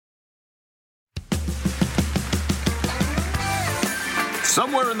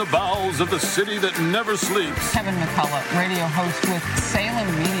Somewhere in the bowels of the city that never sleeps. Kevin McCullough, radio host with Salem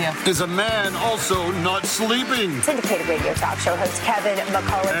Media. Is a man also not sleeping. Syndicated radio talk show host Kevin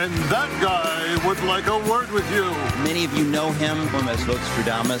McCullough. And that guy would like a word with you. Many of you know him as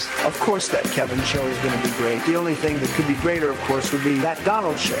Nostradamus. Of course that Kevin show is going to be great. The only thing that could be greater, of course, would be that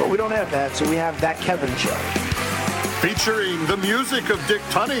Donald show. But we don't have that, so we have that Kevin show. Featuring the music of Dick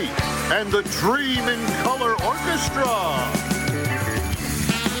Tunney and the Dream in Color Orchestra.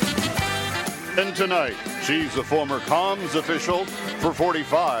 And tonight, she's a former comms official for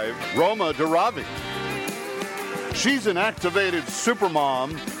 45, Roma Daravi. She's an activated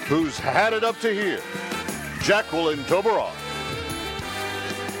supermom who's had it up to here, Jacqueline Toberoff.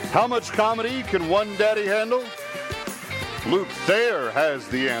 How much comedy can one daddy handle? Luke Thayer has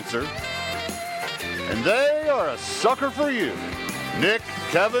the answer. And they are a sucker for you. Nick,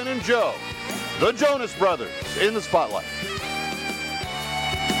 Kevin, and Joe, the Jonas Brothers, in the spotlight.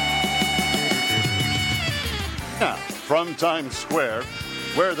 Now, from Times Square,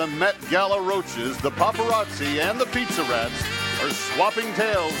 where the Met Gala roaches, the paparazzi, and the pizza rats are swapping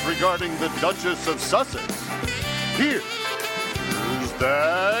tales regarding the Duchess of Sussex, here's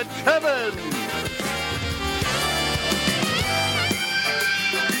that Kevin.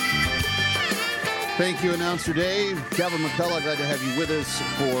 Thank you, Announcer Dave. Kevin McCullough, glad to have you with us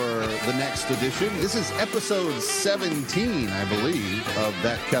for the next edition. This is episode 17, I believe, of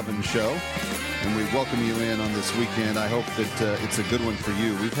That Kevin Show. And we welcome you in on this weekend. I hope that it's a good one for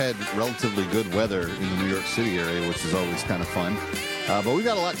you. We've had relatively good weather in the New York City area, which is always kind of fun. But we've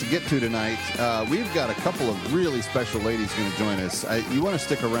got a lot to get to tonight. We've got a couple of really special ladies going to join us. You want to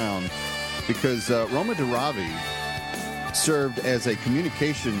stick around because Roma Daravi served as a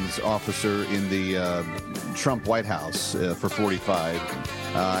communications officer in the Trump White House for 45,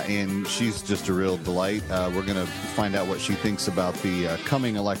 and she's just a real delight. We're going to find out what she thinks about the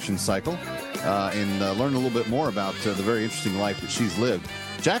coming election cycle and learn a little bit more about the very interesting life that she's lived.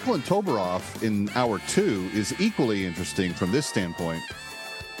 Jacqueline Toberoff in hour 2 is equally interesting from this standpoint.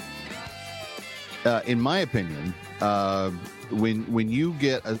 In my opinion, when you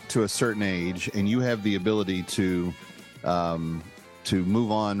get to a certain age and you have the ability to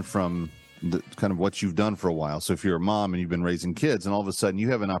move on from the kind of what you've done for a while. So if you're a mom and you've been raising kids and all of a sudden you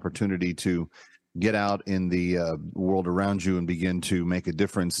have an opportunity to get out in the world around you and begin to make a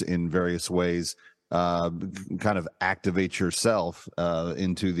difference in various ways, kind of activate yourself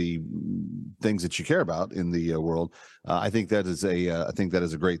into the things that you care about in the world. I think that is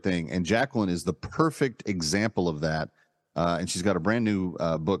a great thing. And Jacqueline is the perfect example of that. And she's got a brand new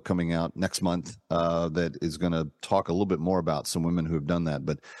book coming out next month that is going to talk a little bit more about some women who have done that.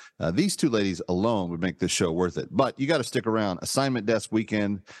 But these two ladies alone would make this show worth it. But you got to stick around. Assignment Desk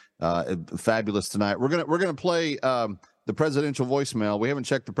Weekend, fabulous tonight. We're gonna play the presidential voicemail. We haven't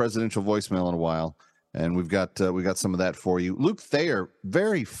checked the presidential voicemail in a while, and we've got some of that for you. Luke Thayer,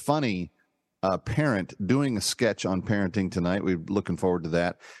 very funny parent, doing a sketch on parenting tonight. We're looking forward to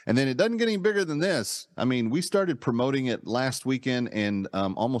that. And then it doesn't get any bigger than this. I mean, we started promoting it last weekend, and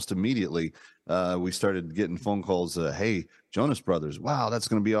almost immediately we started getting phone calls. Hey, Jonas Brothers! Wow, that's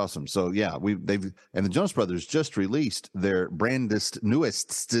going to be awesome. So yeah, and the Jonas Brothers just released their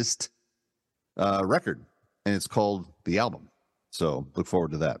newest record, and it's called The Album. So look forward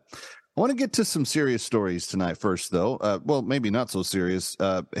to that. I want to get to some serious stories tonight first, though. Well, maybe not so serious.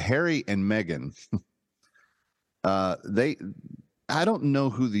 Harry and Meghan, I don't know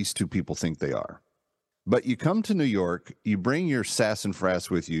who these two people think they are, but you come to New York, you bring your sass and frass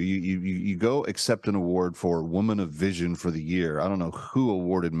with you. You go accept an award for Woman of Vision for the year. I don't know who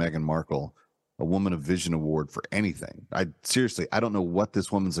awarded Meghan Markle a Woman of Vision award for anything. I don't know what this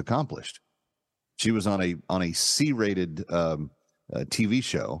woman's accomplished. She was on a C-rated TV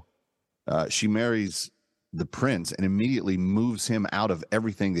show. She marries the prince and immediately moves him out of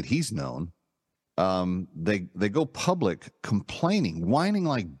everything that he's known. They go public complaining, whining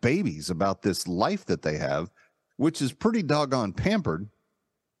like babies about this life that they have, which is pretty doggone pampered.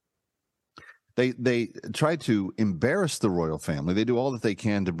 They try to embarrass the royal family. They do all that they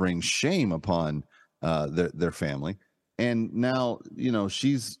can to bring shame upon their family. And now,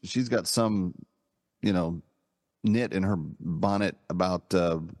 she's got some, knit in her bonnet about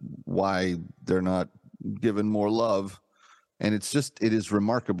why they're not given more love. And it is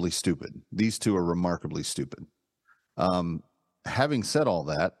remarkably stupid. These two are remarkably stupid. Having said all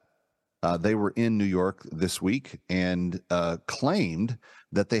that, they were in New York this week and claimed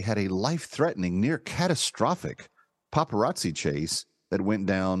that they had a life-threatening, near catastrophic paparazzi chase that went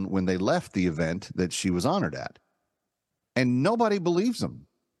down when they left the event that she was honored at. And nobody believes them.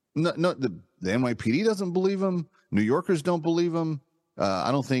 No, the NYPD doesn't believe them. New Yorkers don't believe them.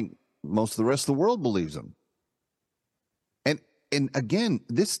 I don't think most of the rest of the world believes him. And again,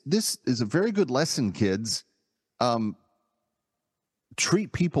 this is a very good lesson, kids.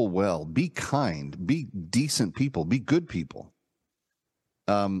 Treat people well, be kind, be decent people, be good people.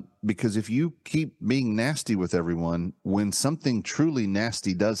 Because if you keep being nasty with everyone, when something truly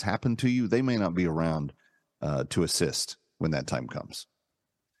nasty does happen to you, they may not be around to assist when that time comes.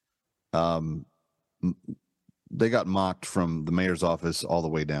 They got mocked from the mayor's office all the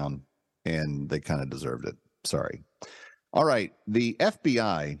way down, and they kind of deserved it. Sorry. All right. The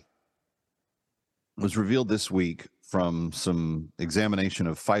FBI was revealed this week from some examination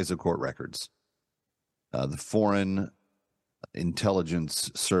of FISA court records. The Foreign Intelligence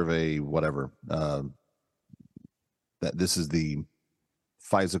Survey, whatever. That this is the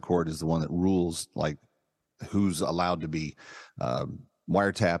FISA court is the one that rules like who's allowed to be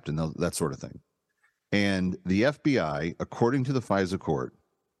wiretapped and that sort of thing. And the FBI, according to the FISA court,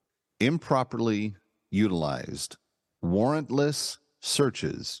 improperly utilized warrantless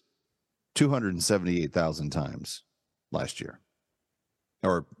searches 278,000 times last year,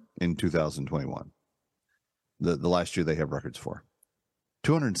 or in 2021. The last year they have records for.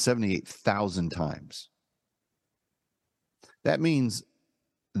 278,000 times. That means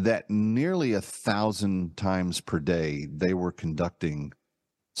that nearly 1,000 times per day they were conducting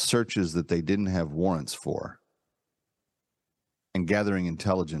searches that they didn't have warrants for and gathering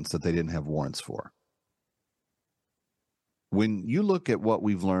intelligence that they didn't have warrants for. When you look at what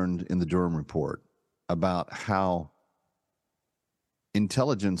we've learned in the Durham report about how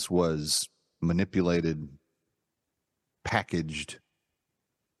intelligence was manipulated, packaged,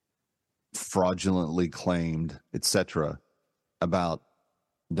 fraudulently claimed, etc., about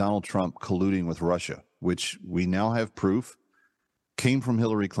Donald Trump colluding with Russia, which we now have proof came from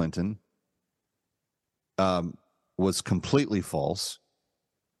Hillary Clinton, was completely false,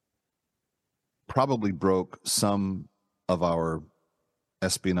 probably broke some of our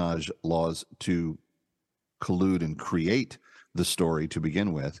espionage laws to collude and create the story to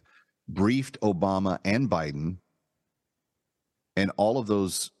begin with, briefed Obama and Biden, and all of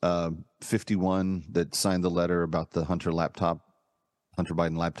those 51 that signed the letter about the Hunter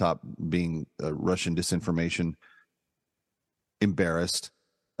Biden laptop being Russian disinformation, embarrassed.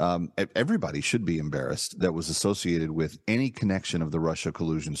 Everybody should be embarrassed that was associated with any connection of the Russia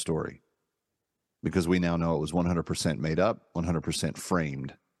collusion story, because we now know it was 100% made up, 100%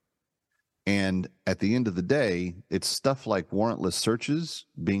 framed. And at the end of the day, it's stuff like warrantless searches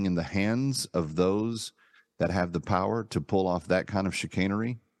being in the hands of those that have the power to pull off that kind of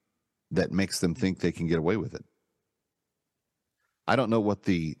chicanery that makes them think they can get away with it. I don't know what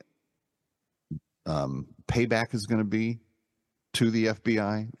the payback is going to be to the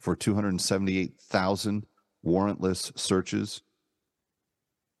FBI for 278,000 warrantless searches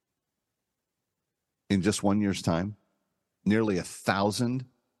in just 1 year's time. Nearly 1,000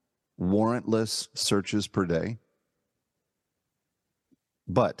 warrantless searches per day.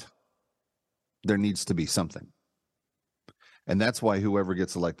 But there needs to be something. And that's why whoever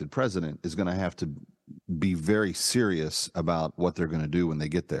gets elected president is going to have to be very serious about what they're going to do when they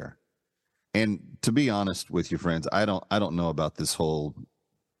get there. And to be honest with you, friends, I don't know about this whole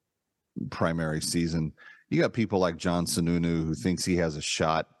primary season. You got people like John Sununu who thinks he has a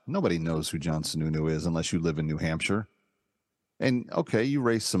shot. Nobody knows who John Sununu is unless you live in New Hampshire. And okay, you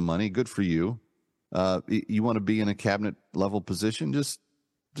raise some money, good for you. You want to be in a cabinet level position, just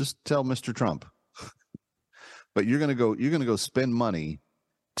tell Mr. Trump. But you're going to go spend money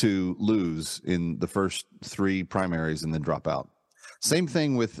to lose in the first 3 primaries and then drop out. Same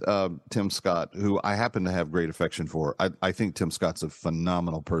thing with Tim Scott, who I happen to have great affection for. I think Tim Scott's a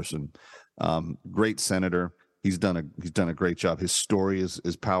phenomenal person, great senator. He's done a great job. His story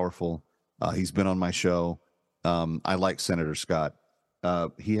is powerful. He's been on my show. I like Senator Scott.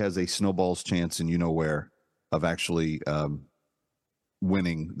 He has a snowball's chance in where of actually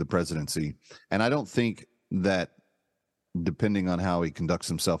winning the presidency. And I don't think that, depending on how he conducts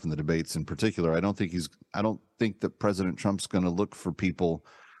himself in the debates in particular, I don't think that President Trump's going to look for people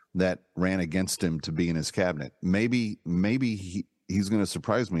that ran against him to be in his cabinet. Maybe he's going to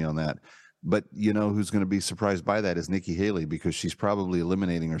surprise me on that. But who's going to be surprised by that is Nikki Haley, because she's probably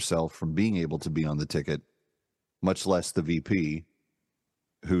eliminating herself from being able to be on the ticket, much less the VP,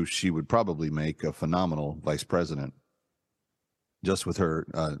 who she would probably make a phenomenal vice president, just with her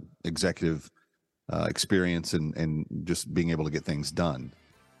executive experience and just being able to get things done.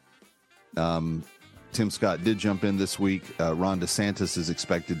 Tim Scott did jump in this week. Ron DeSantis is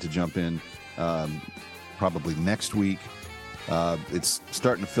expected to jump in probably next week. It's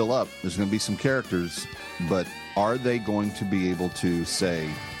starting to fill up. There's going to be some characters, but are they going to be able to say,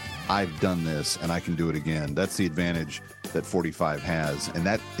 I've done this and I can do it again? That's the advantage that 45 has, and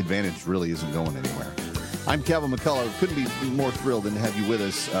that advantage really isn't going anywhere. I'm Kevin McCullough. Couldn't be more thrilled than to have you with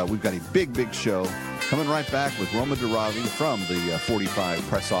us. We've got a big show coming right back with Roma Duravi from the 45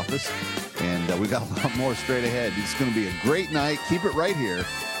 press office, and we've got a lot more straight ahead. It's going to be a great night. Keep it right here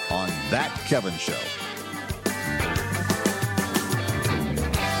on That Kevin Show.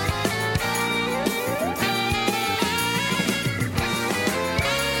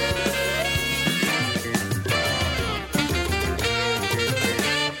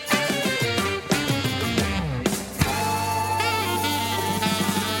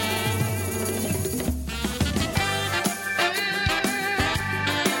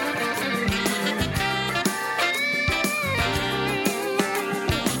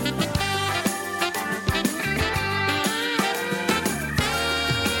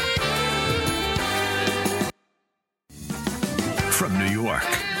 From New York,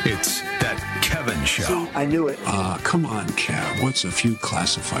 it's That Kevin Show. See, I knew it. Come on, Kev. What's a few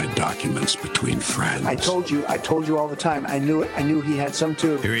classified documents between friends? I told you all the time. I knew it. I knew he had some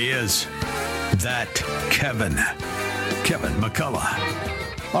too. Here he is. That Kevin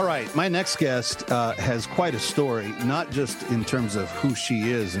McCullough. All right, my next guest has quite a story, not just in terms of who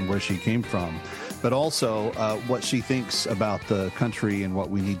she is and where she came from, but also what she thinks about the country and what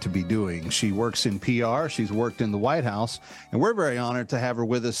we need to be doing. She works in PR. She's worked in the White House, and we're very honored to have her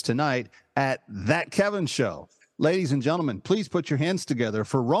with us tonight at That Kevin Show. Ladies and gentlemen, please put your hands together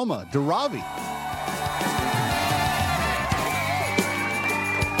for Roma Duravi.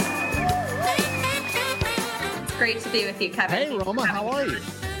 It's great to be with you, Kevin. Hey, Roma, how are you?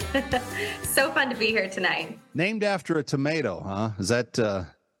 So fun to be here tonight. Named after a tomato, huh? Is that...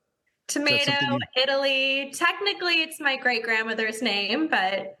 Tomato, Italy. Technically, it's my great-grandmother's name,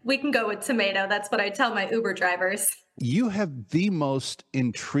 but we can go with tomato. That's what I tell my Uber drivers. You have the most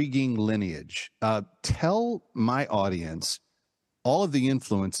intriguing lineage. Tell my audience all of the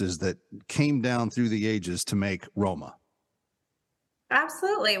influences that came down through the ages to make Roma.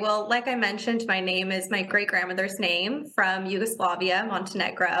 Absolutely. Well, like I mentioned, my name is my great-grandmother's name from Yugoslavia,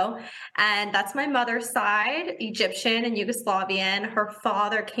 Montenegro. And that's my mother's side, Egyptian and Yugoslavian. Her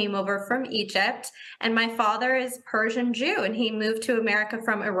father came over from Egypt. And my father is Persian Jew. And he moved to America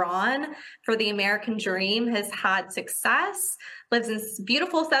from Iran for the American dream, has had success, lives in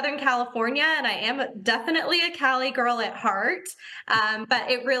beautiful Southern California. And I am definitely a Cali girl at heart. But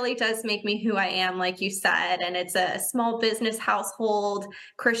it really does make me who I am, like you said. And it's a small business household,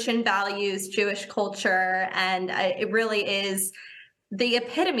 Christian values, Jewish culture. And it really is the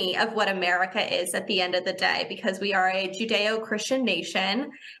epitome of what America is at the end of the day, because we are a Judeo-Christian nation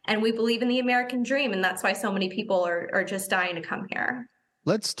and we believe in the American dream. And that's why so many people are just dying to come here.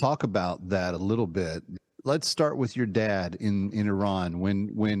 Let's talk about that a little bit. Let's start with your dad in Iran.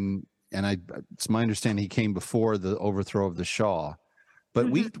 It's my understanding he came before the overthrow of the Shah. But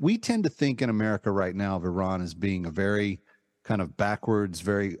we tend to think in America right now of Iran as being a very kind of backwards,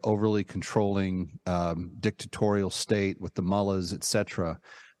 very overly controlling dictatorial state with the mullahs, etc.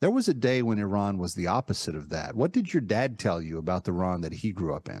 There was a day when Iran was the opposite of that. What did your dad tell you about the Iran that he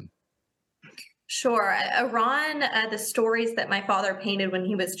grew up in? Sure. Iran, the stories that my father painted when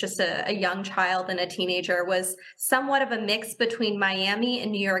he was just a young child and a teenager was somewhat of a mix between Miami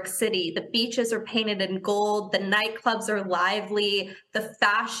and New York City. The beaches are painted in gold. The nightclubs are lively. The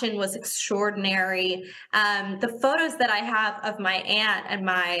fashion was extraordinary. The photos that I have of my aunt and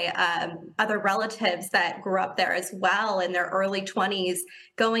my other relatives that grew up there as well in their early 20s,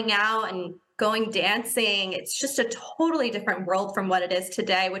 going out and going dancing. It's just a totally different world from what it is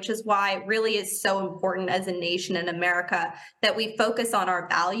today, which is why it really is so important as a nation in America that we focus on our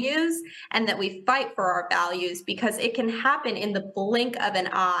values and that we fight for our values, because it can happen in the blink of an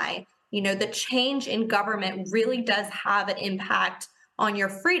eye. You know, the change in government really does have an impact on your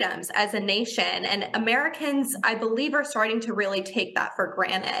freedoms as a nation. And Americans, I believe, are starting to really take that for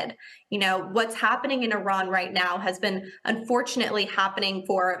granted. You know, what's happening in Iran right now has been unfortunately happening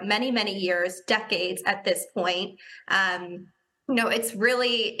for many, many years, decades at this point.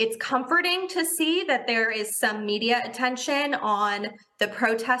 It's comforting to see that there is some media attention on the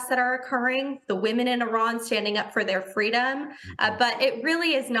protests that are occurring, the women in Iran standing up for their freedom, but it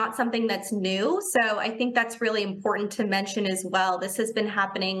really is not something that's new. So I think that's really important to mention as well. This has been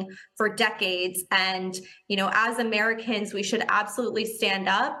happening for decades. And, you know, as Americans, we should absolutely stand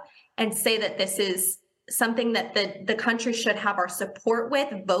up and say that this is something that the country should have our support with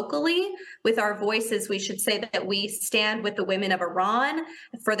vocally. With our voices, we should say that we stand with the women of Iran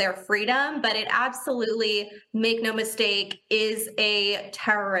for their freedom. But it absolutely, make no mistake, is a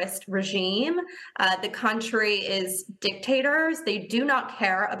terrorist regime. The country is dictators. They do not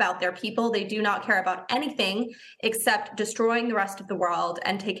care about their people. They do not care about anything except destroying the rest of the world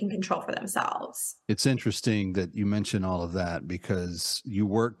and taking control for themselves. It's interesting that you mention all of that because you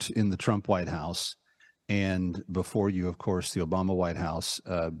worked in the Trump White House, and before you, of course, the Obama White House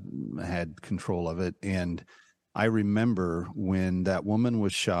had control of it. And I remember when that woman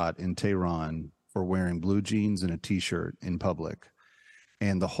was shot in Tehran for wearing blue jeans and a T-shirt in public,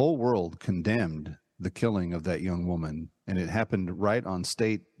 and the whole world condemned the killing of that young woman. And it happened right on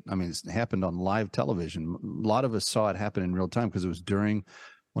state. I mean, it happened on live television. A lot of us saw it happen in real time because it was during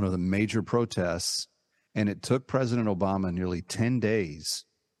one of the major protests. And it took President Obama nearly 10 days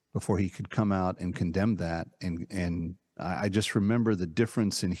before he could come out and condemn that. And I just remember the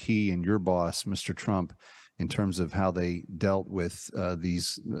difference in he and your boss, Mr. Trump, in terms of how they dealt with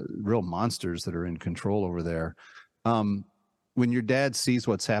these real monsters that are in control over there. When your dad sees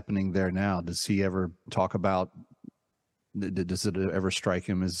what's happening there now, does he ever talk about, does it ever strike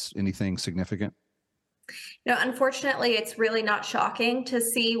him as anything significant? Unfortunately, it's really not shocking to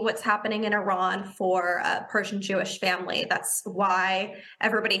see what's happening in Iran for a Persian Jewish family. That's why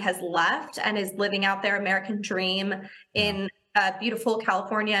everybody has left and is living out their American dream in beautiful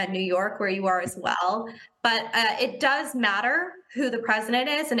California and New York, where you are as well. But it does matter who the president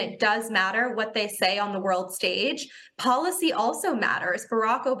is, and it does matter what they say on the world stage. Policy also matters.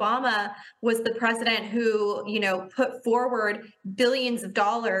 Barack Obama was the president who, put forward billions of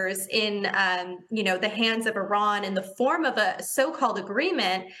dollars in, the hands of Iran in the form of a so-called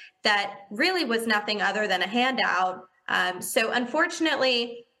agreement that really was nothing other than a handout. So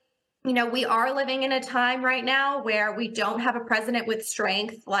unfortunately, we are living in a time right now where we don't have a president with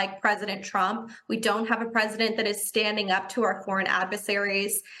strength like President Trump. We don't have a president that is standing up to our foreign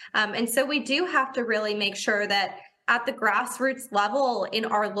adversaries. And so we do have to really make sure that at the grassroots level in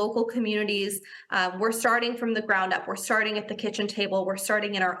our local communities, we're starting from the ground up. We're starting at the kitchen table. We're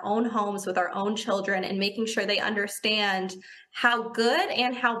starting in our own homes with our own children and making sure they understand how good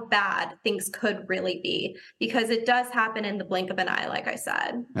and how bad things could really be, because it does happen in the blink of an eye, like I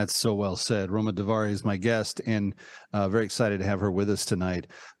said. That's so well said. Roma Davari is my guest, and very excited to have her with us tonight.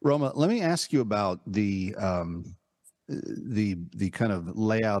 Roma, let me ask you about the kind of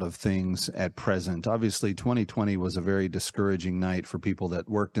layout of things at present. Obviously, 2020 was a very discouraging night for people that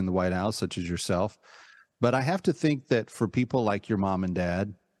worked in the White House, such as yourself. But I have to think that for people like your mom and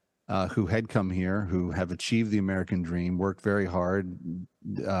dad, who had come here, who have achieved the American dream, worked very hard,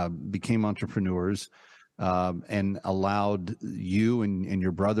 became entrepreneurs, and allowed you and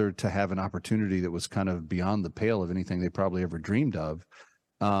your brother to have an opportunity that was kind of beyond the pale of anything they probably ever dreamed of.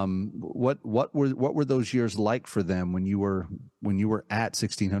 What were those years like for them when you were at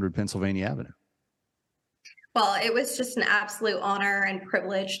 1600 Pennsylvania Avenue? Well, it was just an absolute honor and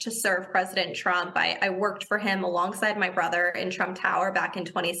privilege to serve President Trump. I worked for him alongside my brother in Trump Tower back in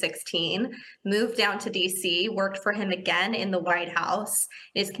 2016, moved down to D.C., worked for him again in the White House,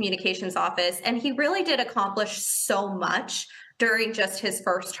 in his communications office, and he really did accomplish so much during just his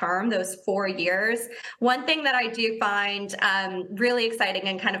first term, those 4 years. One thing that I do find really exciting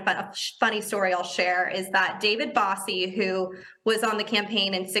and kind of a funny story I'll share is that David Bossie, who was on the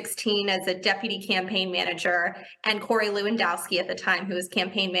campaign in 2016 as a deputy campaign manager, and Corey Lewandowski at the time, who was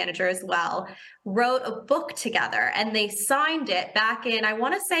campaign manager as well, wrote a book together, and they signed it back in, I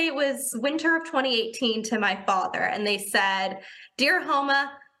want to say it was winter of 2018, to my father. And they said, "Dear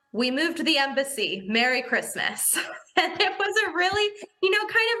Homa, we moved to the embassy. Merry Christmas." And it was a really,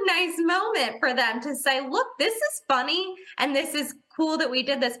 kind of nice moment for them to say, look, this is funny and this is cool that we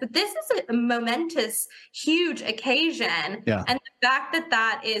did this, but this is a momentous, huge occasion. Yeah. And the fact that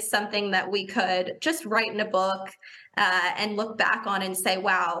that is something that we could just write in a book and look back on and say,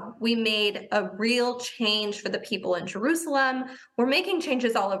 wow, we made a real change for the people in Jerusalem. We're making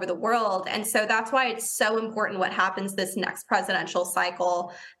changes all over the world. And so that's why it's so important what happens this next presidential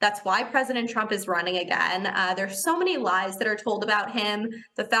cycle. That's why President Trump is running again. There's so many lies that are told about him.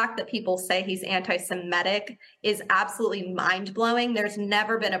 The fact that people say he's anti-Semitic is absolutely mind-blowing. There's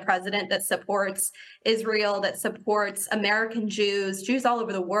never been a president that supports Israel, that supports American Jews all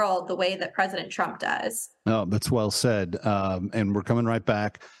over the world the way that President Trump does. No, that's well said. And we're coming right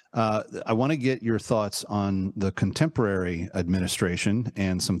back. I want to get your thoughts on the contemporary administration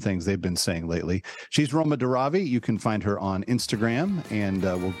and some things they've been saying lately. She's Roma Davari. You can find her on Instagram, and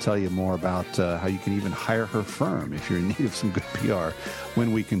we'll tell you more about how you can even hire her firm if you're in need of some good PR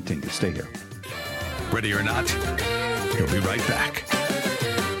when we continue. Stay here. Ready or not, he'll be right back.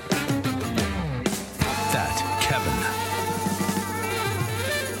 That Kevin.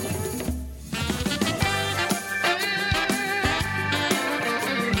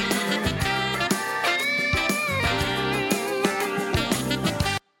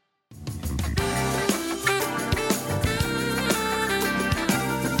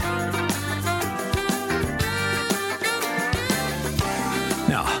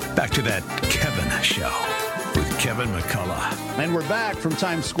 Now, back to that Kevin show with Kevin McCullough. And we're back from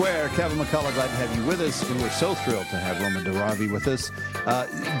Times Square. Kevin McCullough, glad to have you with us. And we're so thrilled to have Roma Daravi with us.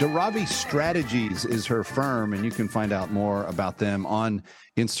 Daravi Strategies is her firm, and you can find out more about them on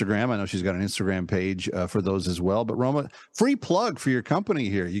Instagram. I know she's got an Instagram page for those as well. But Roma, free plug for your company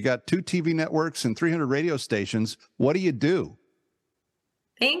here. You got 2 TV networks and 300 radio stations. What do you do?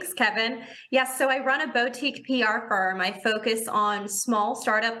 Thanks, Kevin. Yes, so I run a boutique PR firm. I focus on small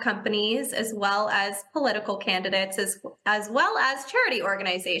startup companies as well as political candidates, as well as charity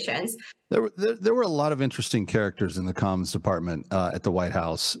organizations. There were a lot of interesting characters in the comms department at the White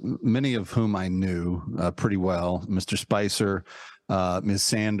House, many of whom I knew pretty well. Mr. Spicer, Ms.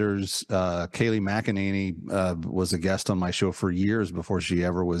 Sanders, Kayleigh McEnany was a guest on my show for years before she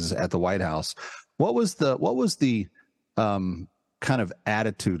ever was at the White House. What was the kind of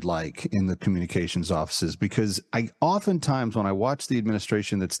attitude like in the communications offices? Because I oftentimes, when I watch the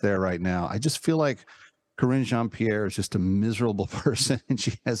administration that's there right now, I just feel like Karine Jean-Pierre is just a miserable person, and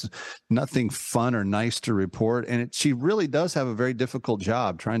she has nothing fun or nice to report. And she really does have a very difficult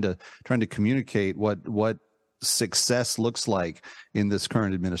job trying to communicate what success looks like in this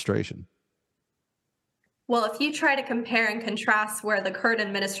current administration. Well, if you try to compare and contrast where the current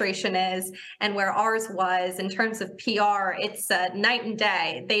administration is and where ours was in terms of PR, it's night and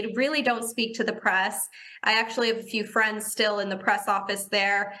day. They really don't speak to the press. I actually have a few friends still in the press office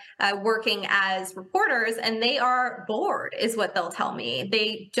there working as reporters, and they are bored, is what they'll tell me.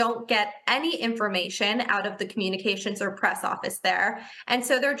 They don't get any information out of the communications or press office there. And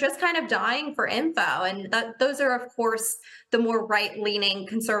so they're just kind of dying for info. And those are, of course, the more right-leaning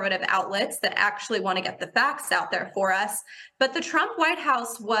conservative outlets that actually want to get the facts out there for us. But the Trump White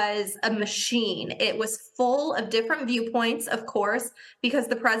House was a machine. It was full of different viewpoints, of course, because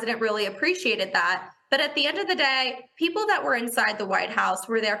the president really appreciated that. But at the end of the day, people that were inside the White House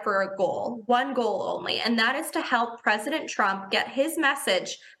were there for a goal, one goal only, and that is to help President Trump get his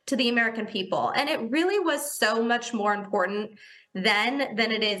message to the American people. And it really was so much more important then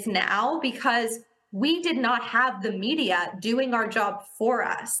than it is now, because we did not have the media doing our job for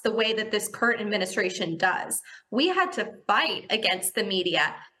us the way that this current administration does. We had to fight against the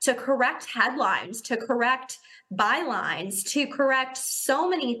media to correct headlines, to correct bylines, to correct so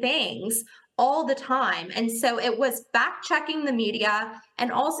many things all the time. And so it was fact-checking the media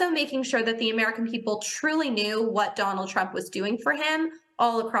and also making sure that the American people truly knew what Donald Trump was doing for him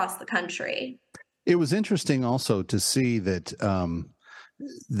all across the country. It was interesting also to see that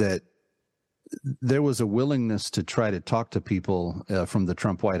that there was a willingness to try to talk to people from the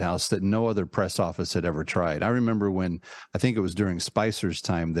Trump White House that no other press office had ever tried. I remember when, I think it was during Spicer's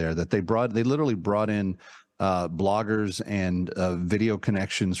time there, that they literally brought in bloggers and video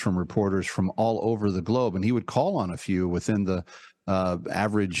connections from reporters from all over the globe, and he would call on a few within the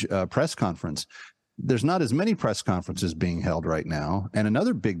average press conference. There's not as many press conferences being held right now. And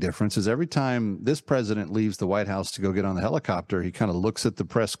another big difference is every time this president leaves the White House to go get on the helicopter, he kind of looks at the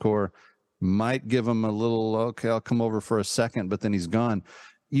press corps, might give him a little, okay, I'll come over for a second, but then he's gone.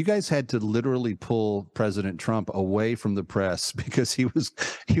 You guys had to literally pull President Trump away from the press because he was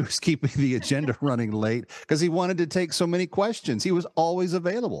keeping the agenda running late because he wanted to take so many questions. He was always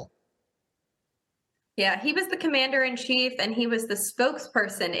available. Yeah, he was the commander in chief and he was the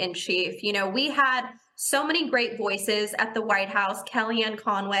spokesperson in chief. You know, we had so many great voices at the White House: Kellyanne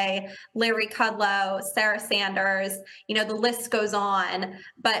Conway, Larry Kudlow, Sarah Sanders, you know, the list goes on.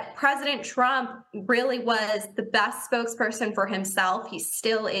 But President Trump really was the best spokesperson for himself. He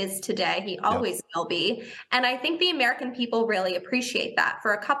still is today. He always will be. And I think the American people really appreciate that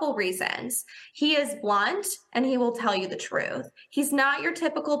for a couple reasons. He is blunt and he will tell you the truth. He's not your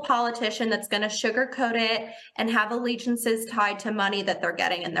typical politician that's going to sugarcoat it and have allegiances tied to money that they're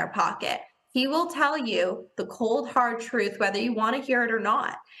getting in their pocket. He will tell you the cold, hard truth, whether you want to hear it or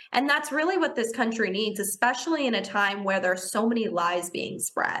not. And that's really what this country needs, especially in a time where there are so many lies being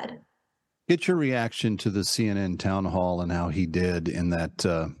spread. Get your reaction to the CNN town hall and how he did in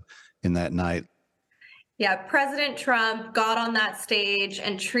that night. Yeah, President Trump got on that stage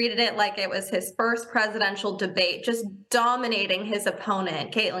and treated it like it was his first presidential debate, just dominating his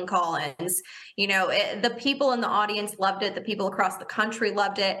opponent, Caitlin Collins. The people in the audience loved it. The people across the country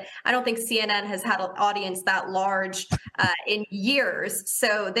loved it. I don't think CNN has had an audience that large in years.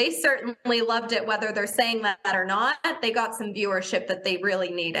 So they certainly loved it, whether they're saying that or not. They got some viewership that they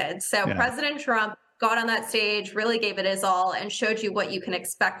really needed. So yeah. President Trump got on that stage, really gave it his all, and showed you what you can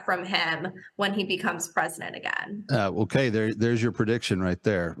expect from him when he becomes president again. Okay, there's your prediction right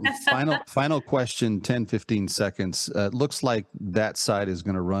there. Final question, 10, 15 seconds. Looks like that side is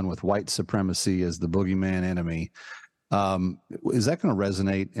going to run with white supremacy as the boogeyman enemy. Is that going to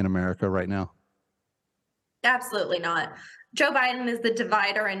resonate in America right now? Absolutely not. Joe Biden is the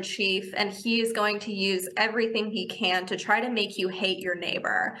divider in chief, and he is going to use everything he can to try to make you hate your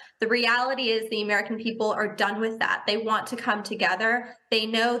neighbor. The reality is the American people are done with that. They want to come together. They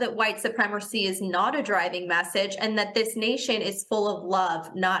know that white supremacy is not a driving message and that this nation is full of love,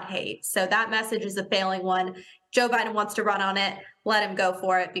 not hate. So that message is a failing one. Joe Biden wants to run on it. Let him go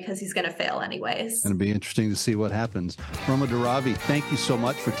for it because he's going to fail anyways. It's going to be interesting to see what happens. Roma Daravi, thank you so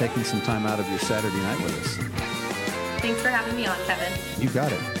much for taking some time out of your Saturday night with us. Thanks for having me on, Kevin. You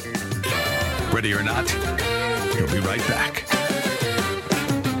got it. Ready or not, he'll be right back.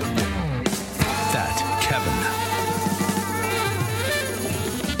 That Kevin.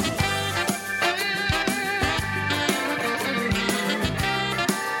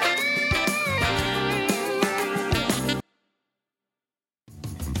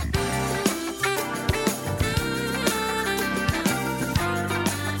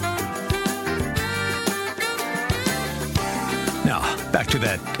 Back to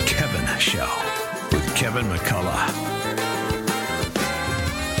That Kevin Show with Kevin McCullough.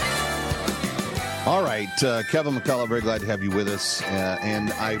 All right, Kevin McCullough, very glad to have you with us.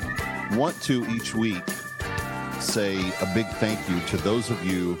 And I want to each week say a big thank you to those of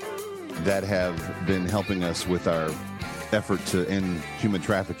you that have been helping us with our effort to end human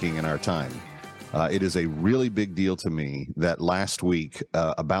trafficking in our time. It is a really big deal to me that last week,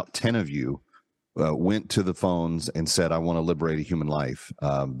 about 10 of you went to the phones and said, I want to liberate a human life,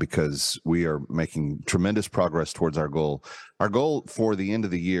 because we are making tremendous progress towards our goal. Our goal for the end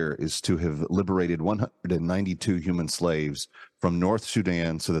of the year is to have liberated 192 human slaves from North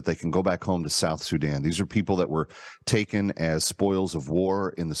Sudan so that they can go back home to South Sudan. These are people that were taken as spoils of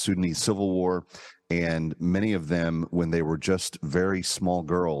war in the Sudanese Civil War, and many of them, when they were just very small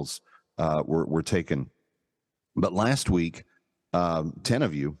girls, were taken. But last week, 10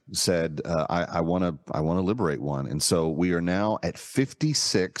 of you said, I want to liberate one. And so we are now at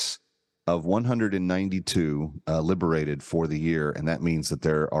 56 of 192 liberated for the year. And that means that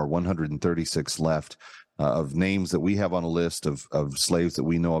there are 136 left of names that we have on a list of slaves that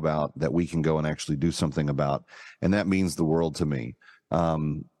we know about that we can go and actually do something about. And that means the world to me.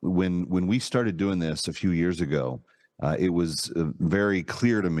 When we started doing this a few years ago, it was very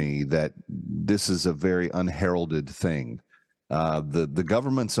clear to me that this is a very unheralded thing. The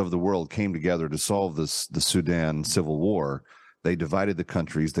governments of the world came together to solve the Sudan civil war. They divided the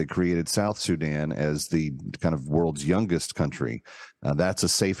countries. They created South Sudan as the kind of world's youngest country. That's a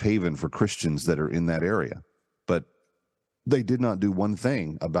safe haven for Christians that are in that area. But they did not do one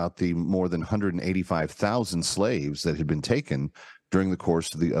thing about the more than 185,000 slaves that had been taken during the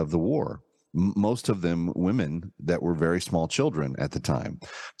course of the war. Most of them women that were very small children at the time.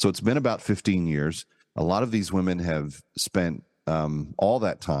 So it's been about 15 years. A lot of these women have spent all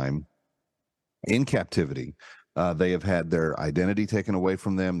that time in captivity. They have had their identity taken away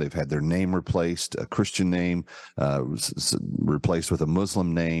from them. They've had their name replaced, a Christian name replaced with a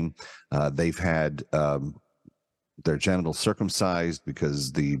Muslim name. They've had their genitals circumcised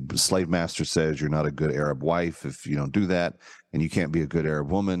because the slave master says you're not a good Arab wife if you don't do that, and you can't be a good Arab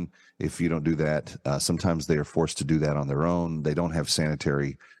woman if you don't do that. Sometimes they are forced to do that on their own. They don't have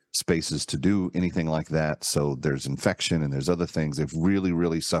sanitary spaces to do anything like that. So there's infection and there's other things. They've really,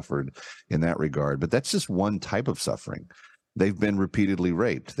 really suffered in that regard. But that's just one type of suffering. They've been repeatedly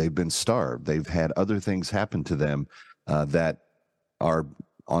raped. They've been starved. They've had other things happen to them that are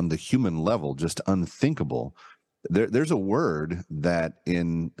on the human level just unthinkable. There's a word that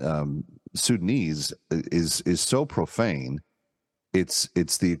in Sudanese is so profane. It's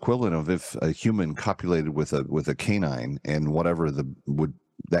the equivalent of if a human copulated with a canine, and whatever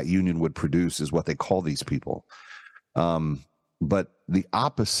that union would produce is what they call these people. But the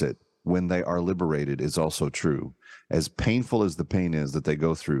opposite, when they are liberated, is also true. As painful as the pain is that they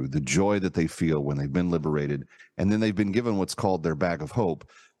go through, the joy that they feel when they've been liberated, and then they've been given what's called their bag of hope,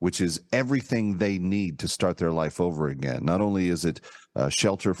 which is everything they need to start their life over again. Not only is it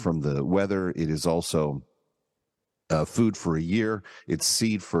shelter from the weather, it is also food for a year. It's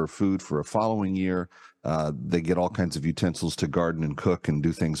seed for food for a following year. They get all kinds of utensils to garden and cook and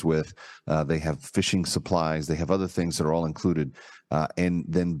do things with. They have fishing supplies. They have other things that are all included. And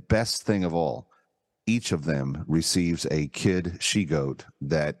then best thing of all, each of them receives a kid she-goat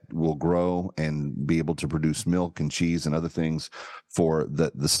that will grow and be able to produce milk and cheese and other things for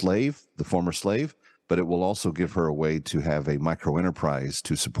the slave, the former slave, but it will also give her a way to have a micro-enterprise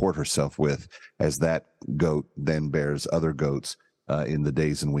to support herself with, as that goat then bears other goats in the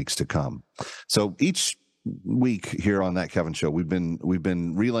days and weeks to come. So each week here on That Kevin Show, we've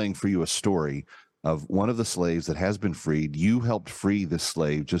been relaying for you a story of one of the slaves that has been freed. You helped free this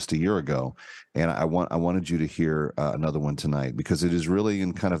slave just a year ago, and I wanted you to hear another one tonight, because it is really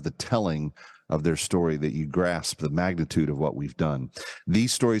in kind of the telling of their story that you grasp the magnitude of what we've done.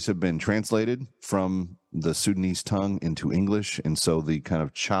 These stories have been translated from the Sudanese tongue into English, and so the kind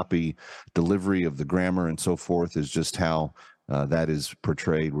of choppy delivery of the grammar and so forth is just how that is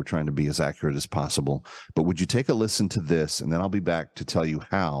portrayed. We're trying to be as accurate as possible. But would you take a listen to this, and then I'll be back to tell you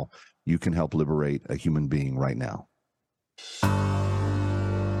how you can help liberate a human being right now.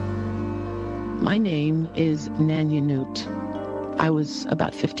 My name is Nanya Newt. I was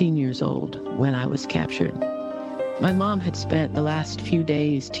about 15 years old when I was captured. My mom had spent the last few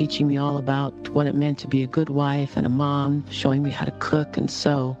days teaching me all about what it meant to be a good wife and a mom, showing me how to cook and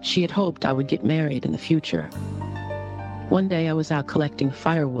sew. She had hoped I would get married in the future. One day I was out collecting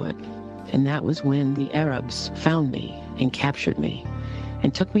firewood, and that was when the Arabs found me and captured me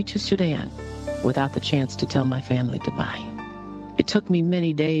and took me to Sudan without the chance to tell my family goodbye. It took me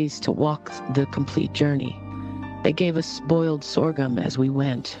many days to walk the complete journey. They gave us boiled sorghum as we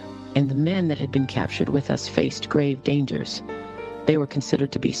went, and the men that had been captured with us faced grave dangers. They were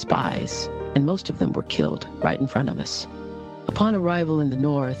considered to be spies, and most of them were killed right in front of us. Upon arrival in the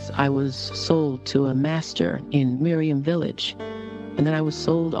north, I was sold to a master in Miriam village, and then I was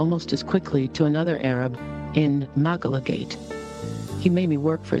sold almost as quickly to another Arab in McCullough Gate. He made me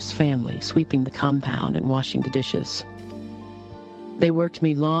work for his family, sweeping the compound and washing the dishes. They worked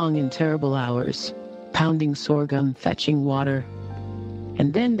me long and terrible hours, pounding sorghum, fetching water.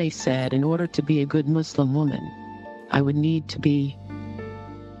 And then they said, in order to be a good Muslim woman, I would need to be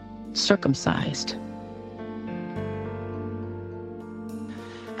circumcised.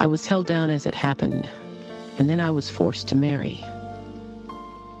 I was held down as it happened, and then I was forced to marry.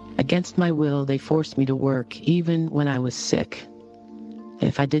 Against my will, they forced me to work even when I was sick.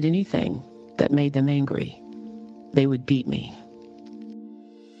 If I did anything that made them angry, they would beat me.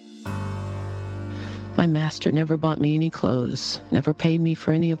 My master never bought me any clothes, never paid me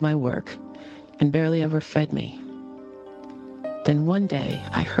for any of my work, and barely ever fed me. Then one day,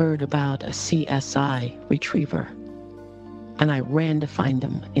 I heard about a CSI retriever, and I ran to find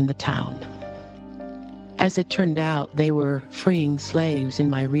them in the town. As it turned out, they were freeing slaves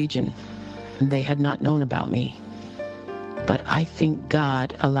in my region, and they had not known about me. But I think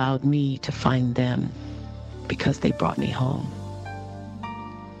God allowed me to find them because they brought me home.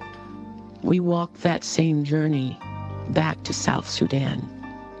 We walked that same journey back to South Sudan.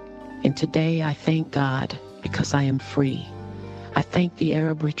 And today I thank God because I am free. I thank the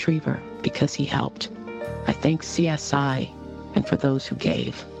Arab retriever because he helped. I thank CSI and for those who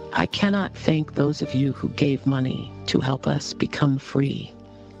gave. I cannot thank those of you who gave money to help us become free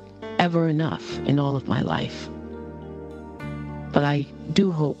ever enough in all of my life. But I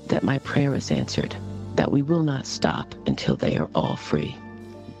do hope that my prayer is answered, that we will not stop until they are all free.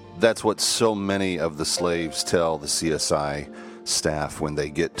 That's what so many of the slaves tell the CSI staff when they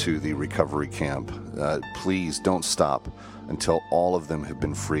get to the recovery camp. Please don't stop until all of them have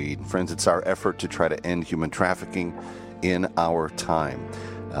been freed. Friends, it's our effort to try to end human trafficking in our time.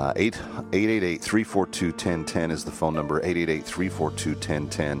 888-342-1010 is the phone number,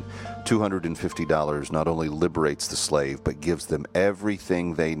 888-342-1010. $250 not only liberates the slave, but gives them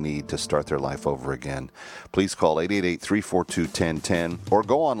everything they need to start their life over again. Please call 888-342-1010 or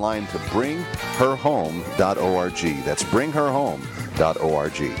go online to bringherhome.org. That's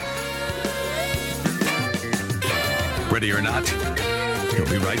bringherhome.org. Ready or not, he'll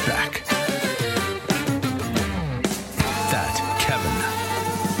be right back. That Kevin.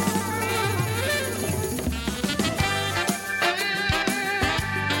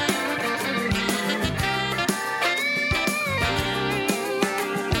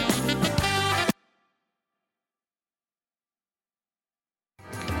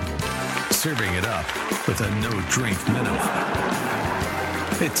 Serving it up with a no-drink minimum.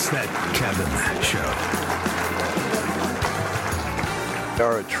 It's That Kevin Show. There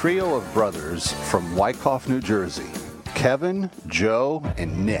are a trio of brothers from Wyckoff, New Jersey. Kevin, Joe,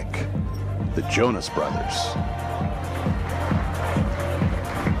 and Nick, the Jonas Brothers.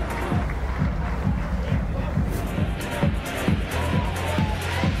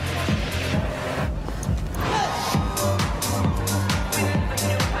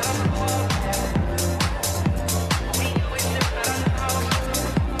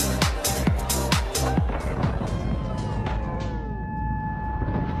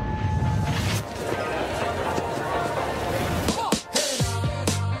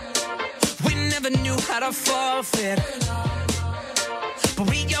 never knew how to forfeit, but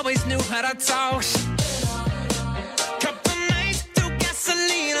we always knew how to talk. Couple nights threw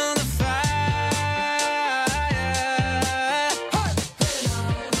gasoline on the fire.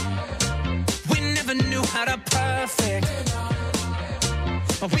 We never knew how to perfect,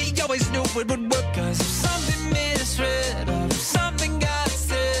 but we always knew it would work. 'Cause if something misread or if something got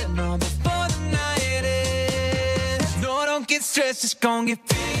said, no, before the night ends, no, don't get stressed, it's gonna get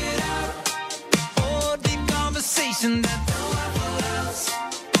figured out. Oh, deep conversation that no one else.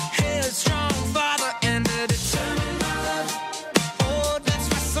 Headstrong father and a determined mother. Oh, that's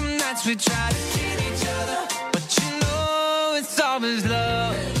why some nights we try to kill each other, but you know it's always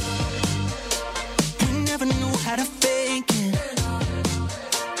love. We never knew how to fake it,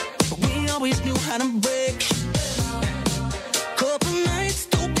 but we always knew how to break. Couple nights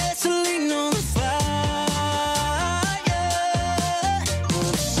threw gasoline on the fire.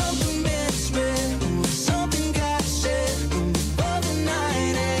 Oh, something misread, oh, something got said before the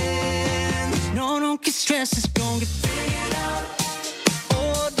night ends. No, don't get stressed, it's gonna get figured out.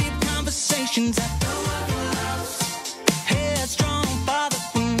 Oh, deep conversations I don't have enough. Headstrong father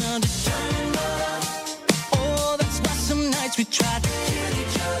and a determined mother. Oh, that's why some nights we tried to kill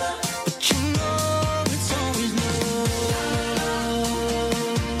each other, but you know it's always love.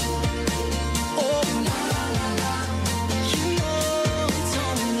 Oh, you know it's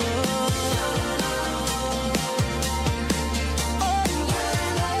always love. Oh,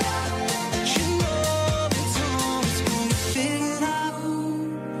 you know it's always gonna get figured out.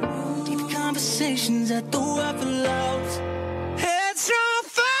 Deep conversations at the Waffle House. Headstrong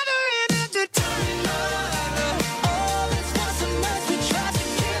father and a determined mother. Oh, that's why some nights we try to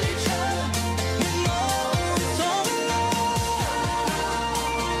kill each other. You know it's always love.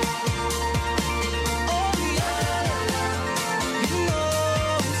 Oh, yeah. You know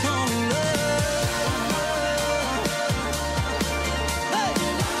it's always love. Hey.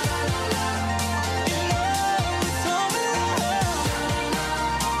 You know it's always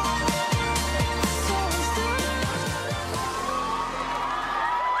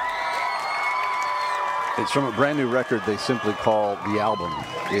It's from a brand new record they simply call The Album.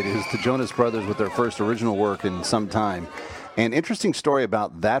 It is the Jonas Brothers with their first original work in some time. An interesting story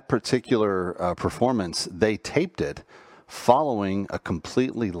about that particular performance, they taped it following a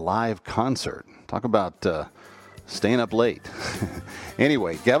completely live concert. Talk about staying up late.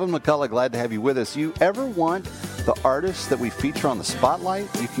 Anyway, Gavin McCullough, glad to have you with us. You ever want the artists that we feature on the Spotlight?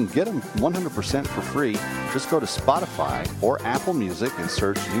 You can get them 100% for free. Just go to Spotify or Apple Music and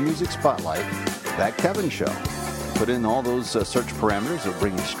search New Music Spotlight, That Kevin Show. Put in all those search parameters. It'll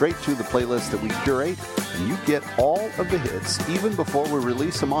bring you straight to the playlist that we curate, and you get all of the hits even before we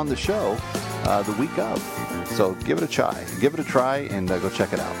release them on the show the week of. So give it a try. Give it a try and go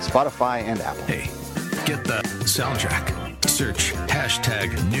check it out. Spotify and Apple. Hey, get the soundtrack. Search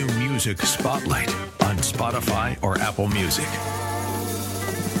hashtag New Music Spotlight on Spotify or Apple Music.